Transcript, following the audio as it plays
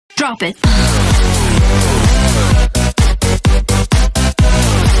Drop it.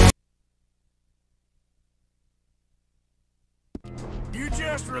 You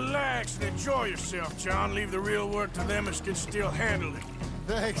just relax and enjoy yourself, John. Leave the real work to them as can still handle it.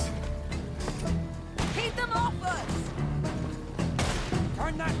 Thanks. Keep them off us!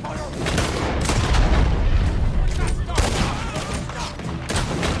 Turn that motor!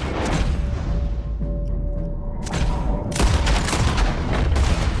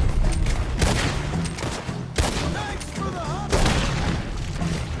 Thanks for the hop.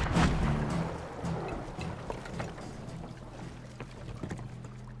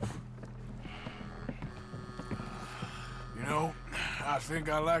 You know, I think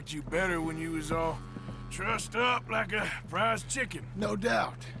I liked you better when you was all trussed up like a prize chicken. No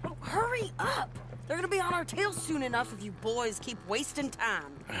doubt. Oh, hurry up! They're gonna be on our tails soon enough if you boys keep wasting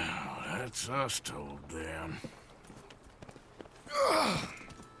time. Oh, that's us told them.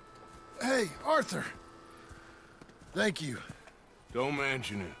 Hey, Arthur. Thank you. Don't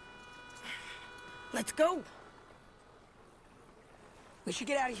mention it. Let's go. We should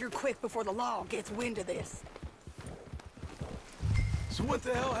get out of here quick before the law gets wind of this. So what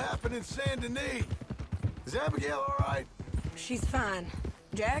the hell happened in Saint Denis? Is Abigail all right? She's fine.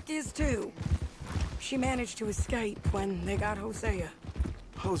 Jack is too. She managed to escape when they got Hosea.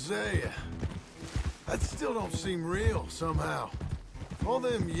 Hosea. That still don't seem real, somehow. All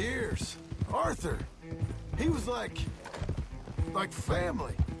them years. Arthur. He was like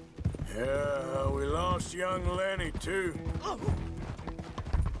family. Yeah, we lost young Lenny, too.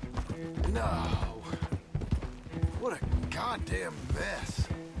 No. What a goddamn mess.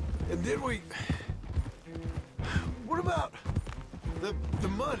 And then we... What about the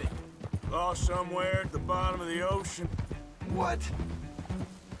money? Lost somewhere at the bottom of the ocean. What?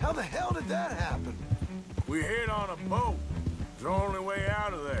 How the hell did that happen? We hit on a boat. It's the only way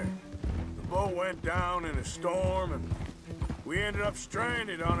out of there. The boat went down in a storm, and we ended up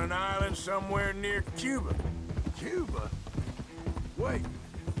stranded on an island somewhere near Cuba. Cuba? Wait,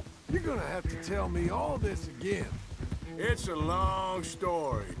 you're gonna have to tell me all this again. It's a long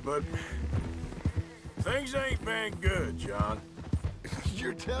story, but things ain't been good, John.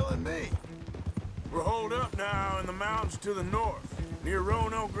 You're telling me? We're holed up now in the mountains to the north, near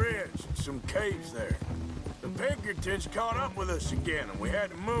Roanoke Ridge, and some caves there. The Pinkertons caught up with us again, and we had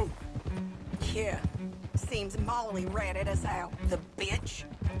to move. Yeah. Seems Molly ratted us out, the bitch.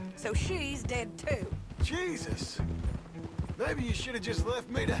 So she's dead too. Jesus. Maybe you should have just left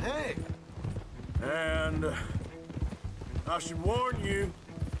me to hang. And I should warn you,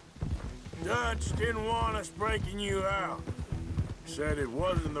 Dutch didn't want us breaking you out. Said it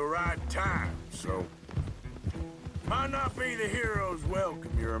wasn't the right time, so might not be the hero's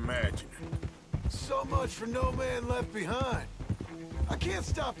welcome you're imagining. So much for no man left behind. I can't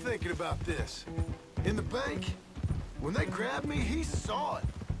stop thinking about this. In the bank, when they grabbed me, he saw it.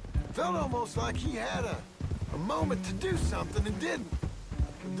 Felt almost like he had a moment to do something and didn't.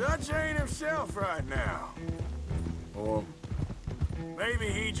 Dutch ain't himself right now. Or maybe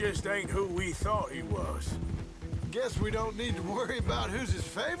he just ain't who we thought he was. Guess we don't need to worry about who's his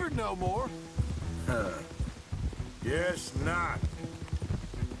favorite no more. Guess not.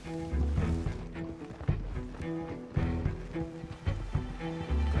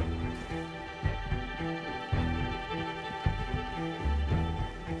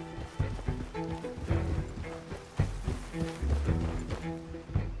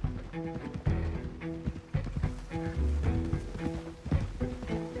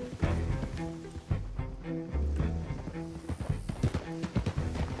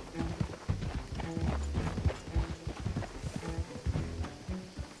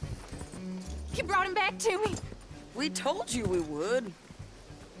 You brought him back to me. We told you we would.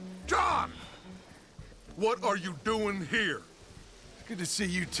 John! What are you doing here? Good to see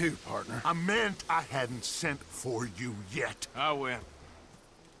you too, partner. I meant I hadn't sent for you yet. I went.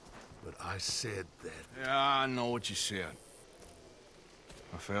 But I said that. Yeah, I know what you said.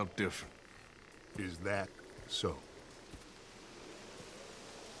 I felt different. Is that so?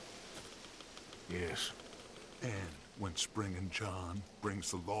 Yes. And when Spring and John brings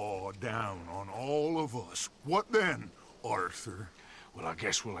the law down on all of us, what then, Arthur? Well, I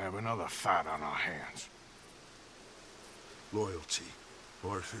guess we'll have another fight on our hands. Loyalty,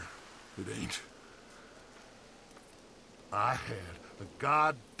 Arthur, it ain't. I had a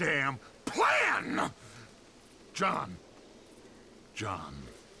goddamn plan! John. John.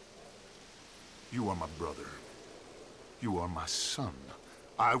 You are my brother. You are my son.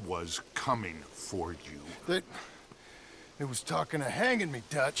 I was coming for you. They was talking of hanging me,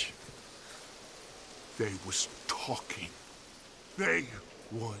 Dutch. They was talking. They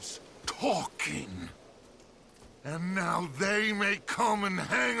was talking. And now they may come and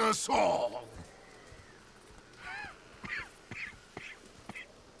hang us all.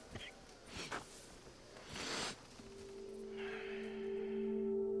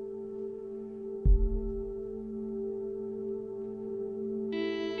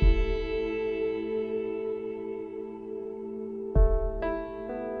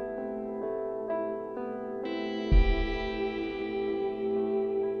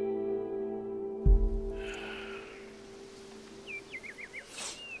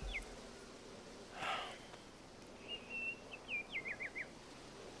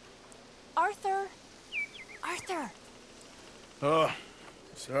 Arthur! Arthur! Oh,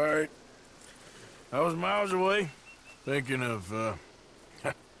 sorry. I was miles away, thinking of, I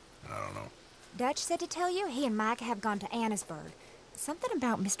don't know. Dutch said to tell you he and Micah have gone to Annesburg. Something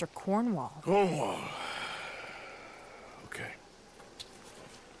about Mr. Cornwall. Cornwall. Okay.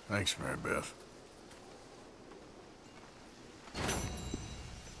 Thanks, Mary Beth.